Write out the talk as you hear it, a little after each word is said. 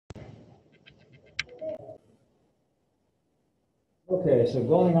Okay, so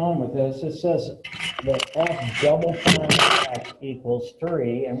going on with this, it says that f double prime of x equals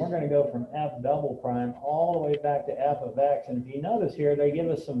 3, and we're going to go from f double prime all the way back to f of x. And if you notice here, they give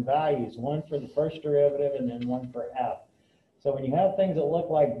us some values, one for the first derivative and then one for f. So when you have things that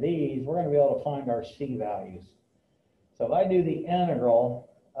look like these, we're going to be able to find our c values. So if I do the integral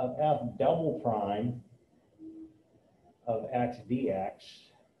of f double prime of x dx,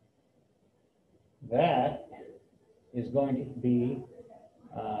 that is going to be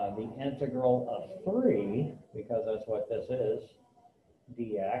the integral of 3, because that's what this is,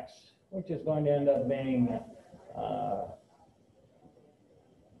 dx, which is going to end up being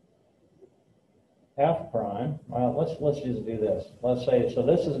f prime. Well, let's just do this. Let's say, so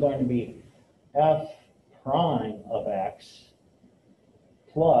this is going to be f prime of x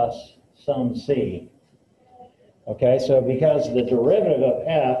plus some c. Okay, so because the derivative of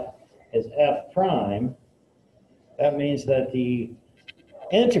f is f prime, that means that the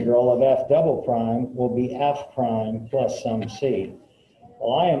integral of f double prime will be f prime plus some c.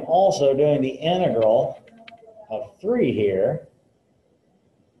 Well, I am also doing the integral of 3 here,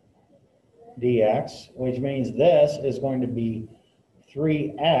 dx, which means this is going to be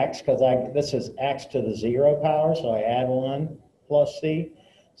 3x, because this is x to the 0 power, so I add 1 plus c.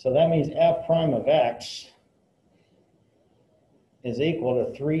 So that means f prime of x is equal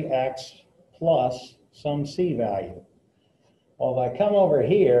to 3x plus some c value. Well, if I come over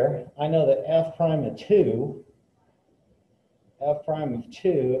here, I know that f prime of 2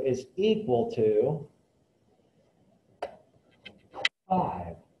 is equal to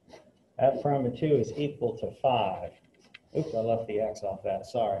 5. F prime of 2 is equal to 5. Oops, I left the x off that,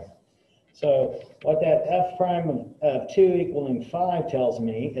 sorry. So what that f prime of 2 equaling 5 tells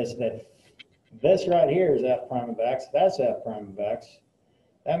me is that this right here is f prime of x, that's f prime of x.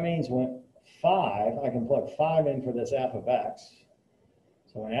 That means when 5, I can plug 5 in for this f of x.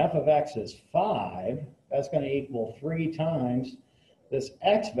 So when f of x is 5, that's going to equal 3 times this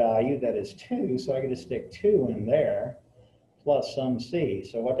x value that is 2, so I get to stick 2 in there, plus some c.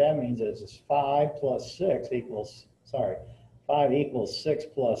 So what that means is 5 plus 6 equals, 5 equals 6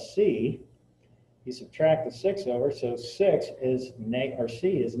 plus c. You subtract the 6 over, so 6 is, c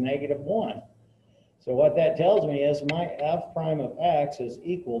is negative 1. So what that tells me is my f prime of x is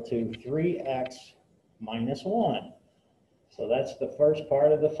equal to 3x minus 1. So that's the first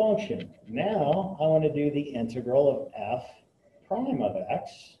part of the function. Now I want to do the integral of f prime of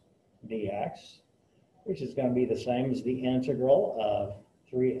x dx, which is going to be the same as the integral of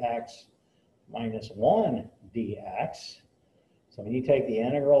 3x minus 1 dx. So when you take the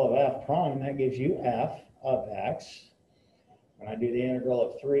integral of f prime, that gives you f of x. When I do the integral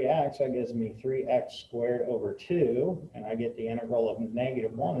of 3x, that gives me 3x squared over 2, and I get the integral of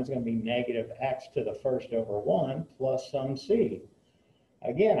negative 1. It's going to be negative x to the first over 1 plus some c.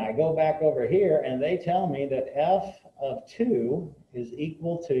 Again, I go back over here, and they tell me that f of 2 is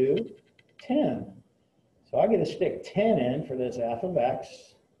equal to 10. So I get to stick 10 in for this f of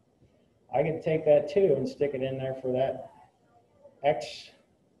x. I get to take that 2 and stick it in there for that x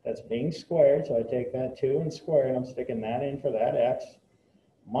that's being squared. So I take that 2 and square it. I'm sticking that in for that x.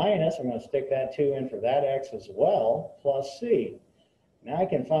 Minus, I'm going to stick that 2 in for that x as well, plus c. Now I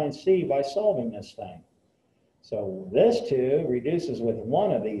can find c by solving this thing. So this 2 reduces with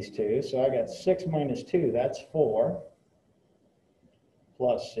one of these two. So I got 6 minus 2, that's 4,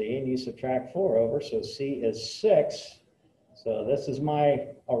 plus c. And you subtract 4 over, so c is 6. So this is my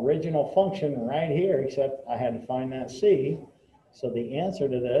original function right here, except I had to find that c. So the answer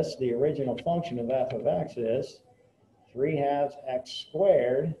to this, the original function of f of x is 3/2 x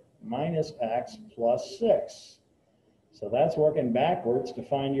squared minus x plus 6. So that's working backwards to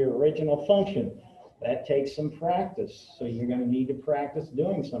find your original function. That takes some practice, so you're going to need to practice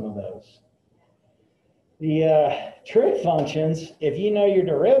doing some of those. The trig functions, if you know your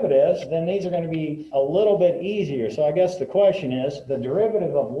derivatives, then these are going to be a little bit easier. So I guess the question is, the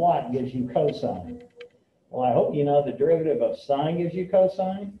derivative of what gives you cosine? Well, I hope you know the derivative of sine gives you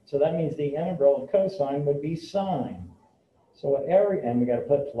cosine. So that means the integral of cosine would be sine. So and we got to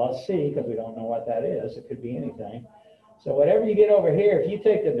put plus c because we don't know what that is. It could be anything. So whatever you get over here, if you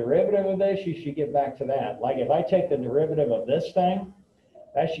take the derivative of this, you should get back to that. Like if I take the derivative of this thing,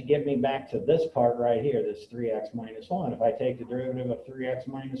 that should get me back to this part right here, this 3x minus 1. If I take the derivative of 3x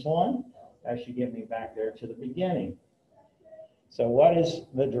minus 1, that should get me back there to the beginning. So what is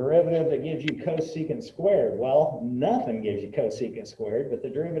the derivative that gives you cosecant squared? Well, nothing gives you cosecant squared, but the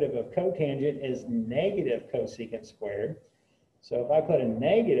derivative of cotangent is negative cosecant squared. So if I put a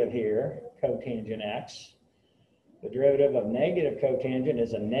negative here, cotangent x, the derivative of negative cotangent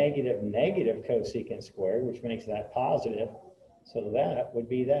is a negative cosecant squared, which makes that positive. So that would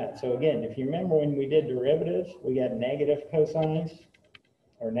be that. So again, if you remember when we did derivatives, we got negative cosines,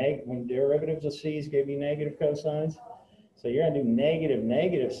 or when derivatives of c's give you negative cosines. So you're going to do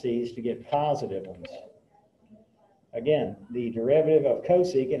negative c's to get positive ones. Again, the derivative of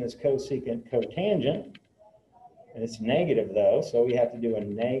cosecant is cosecant cotangent, and it's negative though, so we have to do a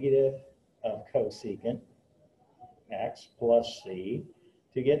negative of cosecant x plus c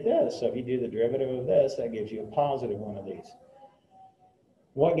to get this. So if you do the derivative of this, that gives you a positive one of these.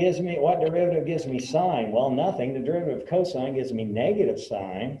 What derivative gives me sine? Well, nothing. The derivative of cosine gives me negative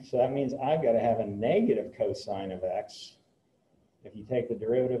sine, so that means I've got to have a negative cosine of x. If you take the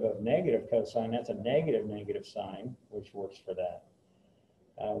derivative of negative cosine, that's a negative sine, which works for that.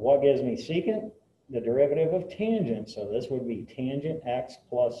 What gives me secant? The derivative of tangent, so this would be tangent x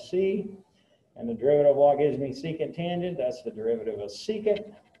plus c. And the derivative of what gives me secant tangent, that's the derivative of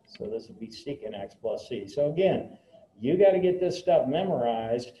secant. So this would be secant x plus c. So again, you got to get this stuff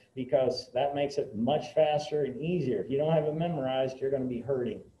memorized because that makes it much faster and easier. If you don't have it memorized, you're going to be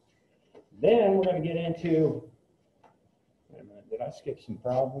hurting. Then we're going to get into, wait a minute, did I skip some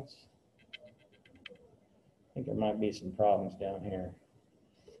problems? I think there might be some problems down here.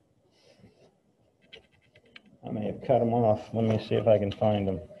 I may have cut them off. Let me see if I can find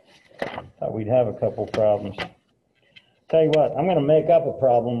them. Thought we'd have a couple problems. Tell you what, I'm going to make up a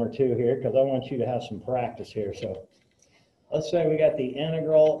problem or two here because I want you to have some practice here. So let's say we got the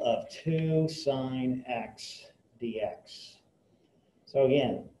integral of 2 sine x dx. So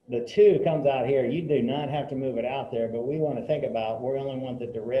again, the 2 comes out here. You do not have to move it out there, but we want to think about, we only want the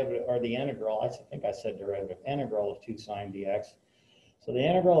derivative, or the integral, I think I said derivative, integral of 2 sine dx. So the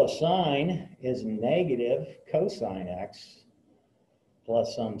integral of sine is negative cosine x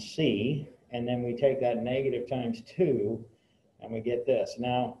plus some c, and then we take that negative times 2, and we get this.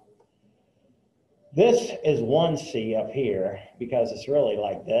 Now, this is 1c up here because it's really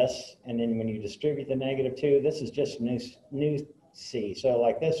like this, and then when you distribute the negative 2, this is just new c. So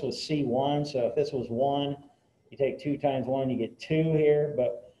like this was c1, so if this was 1, you take 2 times 1, you get 2 here,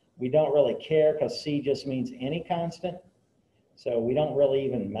 but we don't really care because c just means any constant. So we don't really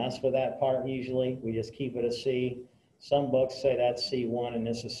even mess with that part usually. We just keep it a c. Some books say that's C1 and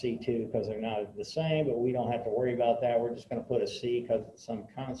this is C2 because they're not the same, but we don't have to worry about that. We're just going to put a C because it's some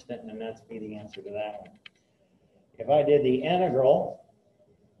constant, and that's be the answer to that one. If I did the integral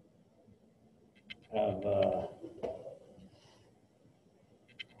of,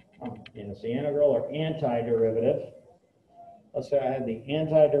 it's the integral or antiderivative. Let's say I had the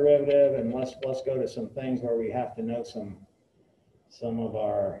antiderivative, and let's go to some things where we have to know some of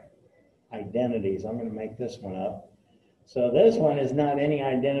our identities. I'm going to make this one up. So this one is not any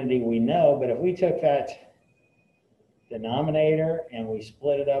identity we know, but if we took that denominator and we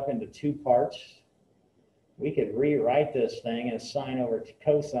split it up into 2 parts, we could rewrite this thing as sine over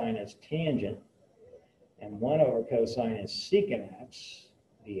cosine as tangent, and 1 over cosine is secant x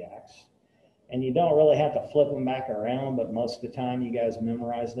dx. And you don't really have to flip them back around, but most of the time you guys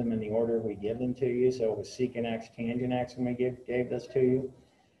memorize them in the order we give them to you. So it was secant x tangent x when we gave this to you.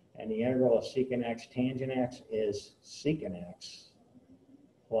 And the integral of secant x tangent x is secant x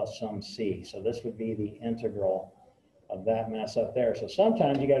plus some c. So this would be the integral of that mess up there. So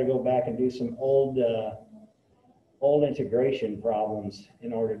sometimes you got to go back and do some old integration problems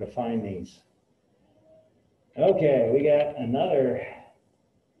in order to find these. Okay, we got another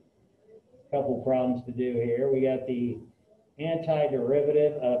couple problems to do here. We got the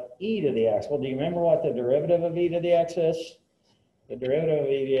antiderivative of e to the x. Well, do you remember what the derivative of e to the x is? The derivative of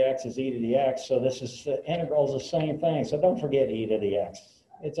e to the x is e to the x, so this is, the integral is the same thing, so don't forget e to the x.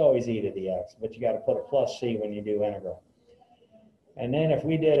 It's always e to the x, but you got to put a plus c when you do integral. And then if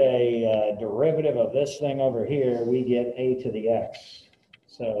we did a derivative of this thing over here, we get a to the x.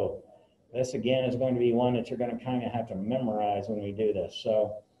 So this again is going to be one that you're going to kind of have to memorize when we do this.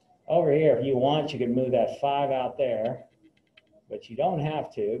 So over here, if you want, you can move that 5 out there. But you don't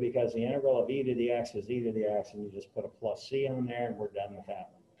have to because the integral of e to the x is e to the x, and you just put a plus c on there and we're done with that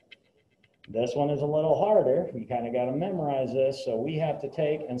one. This one is a little harder. You kind of got to memorize this. So we have to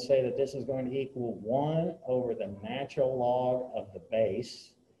take and say that this is going to equal 1 over the natural log of the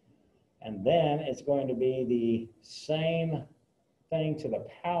base. And then it's going to be the same thing to the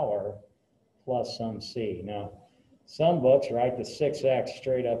power plus some c. Now, some books write the 6x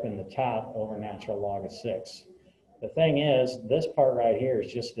straight up in the top over natural log of 6. The thing is, this part right here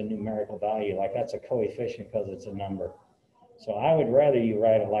is just the numerical value, like that's a coefficient because it's a number. So I would rather you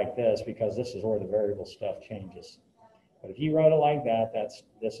write it like this because this is where the variable stuff changes. But if you wrote it like that,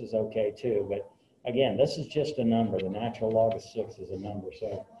 this is okay too. But again, this is just a number. The natural log of 6 is a number.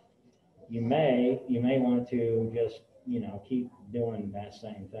 So you may want to just keep doing that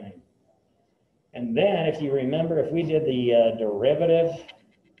same thing. And then if you remember, if we did the derivative,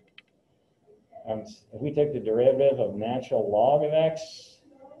 if we took the derivative of natural log of x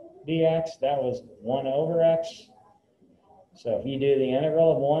dx, that was 1 over x. So if you do the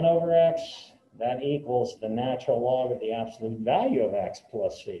integral of 1 over x, that equals the natural log of the absolute value of x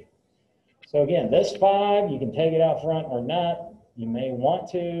plus c. So again, this 5, you can take it out front or not. You may want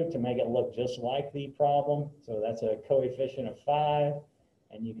to make it look just like the problem. So that's a coefficient of 5.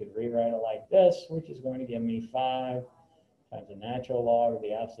 And you could rewrite it like this, which is going to give me 5 times the natural log of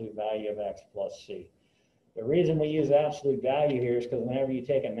the absolute value of x plus c. The reason we use absolute value here is because whenever you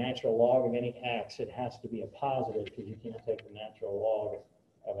take a natural log of any x, it has to be a positive because you can't take the natural log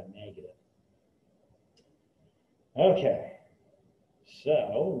of a negative. Okay,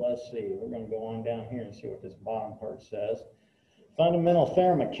 so let's see. We're going to go on down here and see what this bottom part says. Fundamental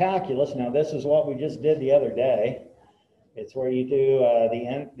theorem of calculus. Now, this is what we just did the other day. It's where you do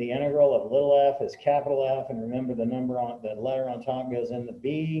the integral of little f is capital F, and remember the letter on top goes in the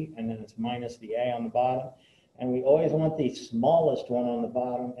b, and then it's minus the a on the bottom. And we always want the smallest one on the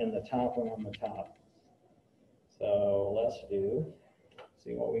bottom and the top one on the top. So let's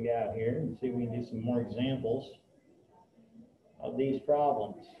see what we got here, and see if we can do some more examples of these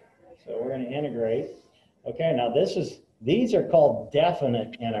problems. So we're going to integrate. Okay, now these are called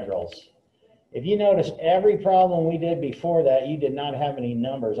definite integrals. If you notice, every problem we did before that, you did not have any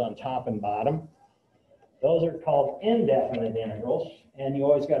numbers on top and bottom. Those are called indefinite integrals, and you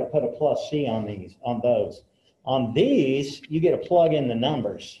always got to put a plus c on those. On these, you get to plug in the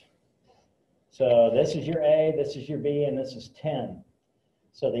numbers. So this is your a, this is your b, and this is 10.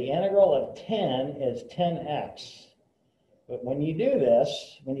 So the integral of 10 is 10x. But when you do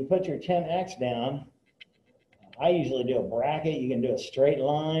this, when you put your 10x down, I usually do a bracket. You can do a straight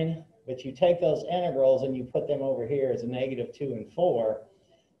line. But you take those integrals and you put them over here as a -2 and 4.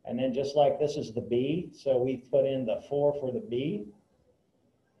 And then just like this is the b, so we put in the 4 for the b,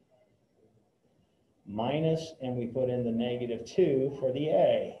 minus, and we put in the -2 for the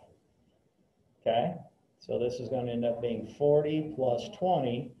a. Okay? So this is going to end up being 40 plus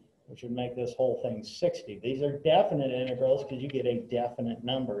 20, which would make this whole thing 60. These are definite integrals because you get a definite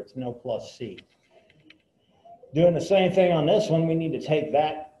number. It's no plus c. Doing the same thing on this one, we need to take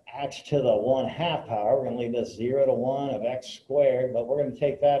that x to the 1/2 power. We're going to leave this 0 to 1 of x squared, but we're going to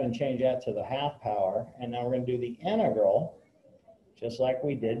take that and change that to the 1/2 power. And now we're going to do the integral, just like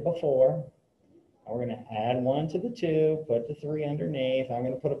we did before. And we're going to add 1 to the 2, put the 3 underneath. I'm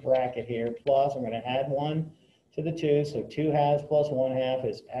going to put a bracket here, plus I'm going to add 1 to the 2. So 2/2 plus 1/2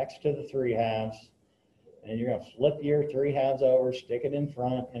 is x to the 3/2. And you're going to flip your 3/2 over, stick it in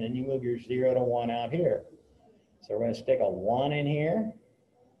front, and then you move your 0 to 1 out here. So we're going to stick a 1 in here.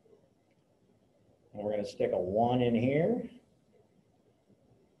 And we're going to stick a 1 in here.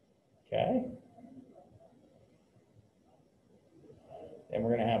 Okay. Then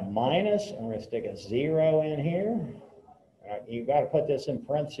we're going to have minus, and we're going to stick a 0 in here. You've got to put this in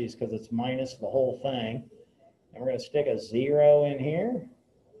parentheses because it's minus the whole thing. And we're going to stick a 0 in here.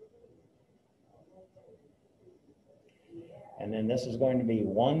 And then this is going to be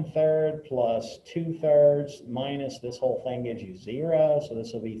 1/3 plus 2/3 minus this whole thing gives you 0. So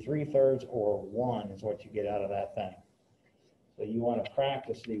this will be 3/3 or 1 is what you get out of that thing. So you want to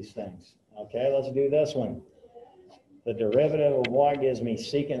practice these things. Okay, let's do this one. The derivative of y gives me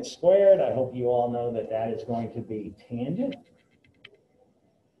secant squared. I hope you all know that that is going to be tangent.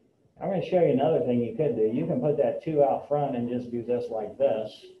 I'm going to show you another thing you could do. You can put that 2 out front and just do this like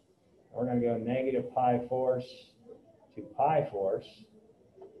this. We're going to go negative pi force to pi force.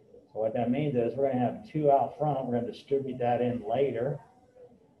 So what that means is we're going to have 2 out front. We're going to distribute that in later.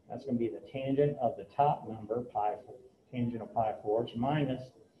 That's going to be the tangent of the top number, tangent of pi force, minus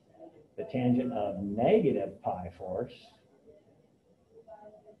the tangent of negative pi force.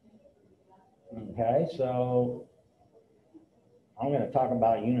 Okay, so I'm going to talk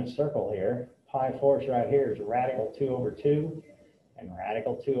about unit circle here. Pi force right here is radical 2 over 2. And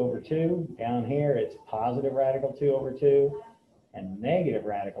radical 2 over 2. Down here, it's positive radical 2 over 2 and negative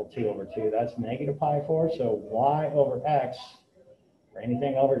radical 2 over 2. That's negative pi force. So y over x, or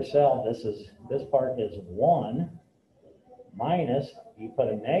anything over itself, this part is 1 minus, you put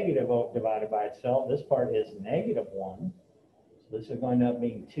a negative divided by itself, this part is -1. So this is going to end up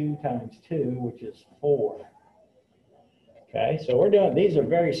being 2 times 2, which is 4. Okay, so these are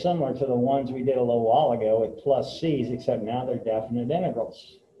very similar to the ones we did a little while ago with plus c's, except now they're definite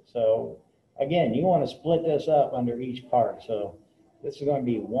integrals. So again, you want to split this up under each part. So this is going to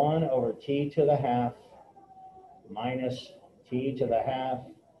be 1 over t to the 1/2 minus t to the 1/2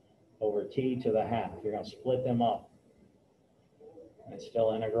 over t to the 1/2. You're going to split them up. It's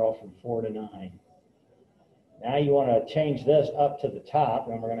still integral from 4 to 9. Now you want to change this up to the top,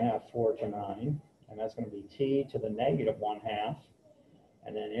 and we're going to have 4 to 9. And that's going to be t to the negative 1/2.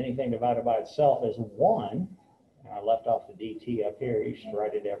 And then anything divided by itself is 1. And I left off the dt up here. You should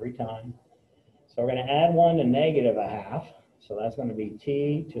write it every time. So we're going to add 1 to negative 1/2. So that's going to be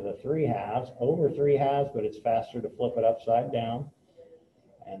t to the 3/2 over 3/2, but it's faster to flip it upside down.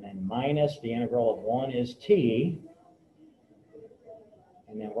 And then minus the integral of 1 is t.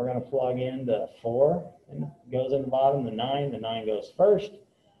 And then we're going to plug in the 4, and it goes in the bottom, the 9 goes first.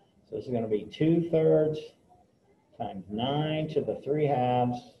 So this is going to be 2/3 times 9 to the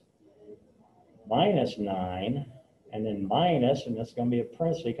 3/2 minus 9, and then minus, and this is going to be a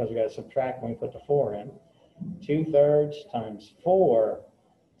parenthesis because we got to subtract when we put the 4 in. 2/3 times 4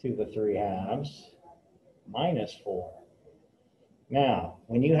 to the 3/2 minus 4. Now,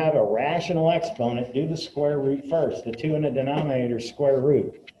 when you have a rational exponent, do the square root first. The 2 in the denominator is square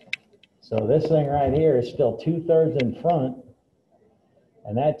root. So this thing right here is still 2/3 in front.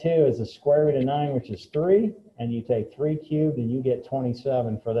 And that 2 is the square root of 9, which is 3. And you take 3 cubed, and you get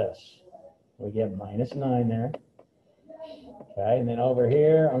 27 for this. We get minus 9 there. Okay, and then over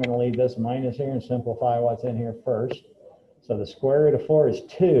here, I'm going to leave this minus here and simplify what's in here first. So the square root of 4 is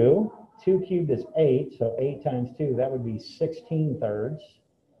 2. 2 cubed is 8, so 8 times 2, that would be 16/3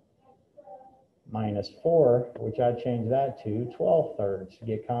 minus 4, which I'd change that to 12/3 to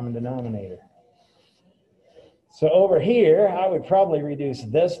get common denominator. So over here, I would probably reduce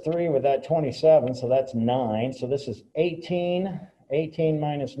this 3 with that 27, so that's 9. So this is 18. 18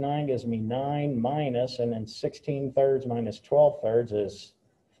 minus 9 gives me 9 minus, and then 16/3 minus 12/3 is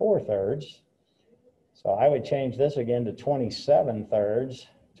 4/3. So I would change this again to 27/3.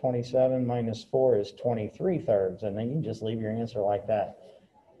 27 minus 4 is 23/3, and then you can just leave your answer like that.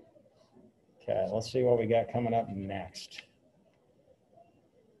 Okay, let's see what we got coming up next.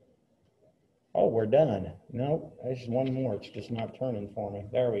 Oh, we're done. Nope, there's one more. It's just not turning for me.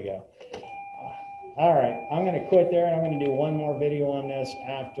 There we go. All right, I'm going to quit there, and I'm going to do one more video on this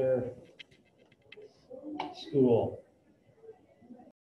after school.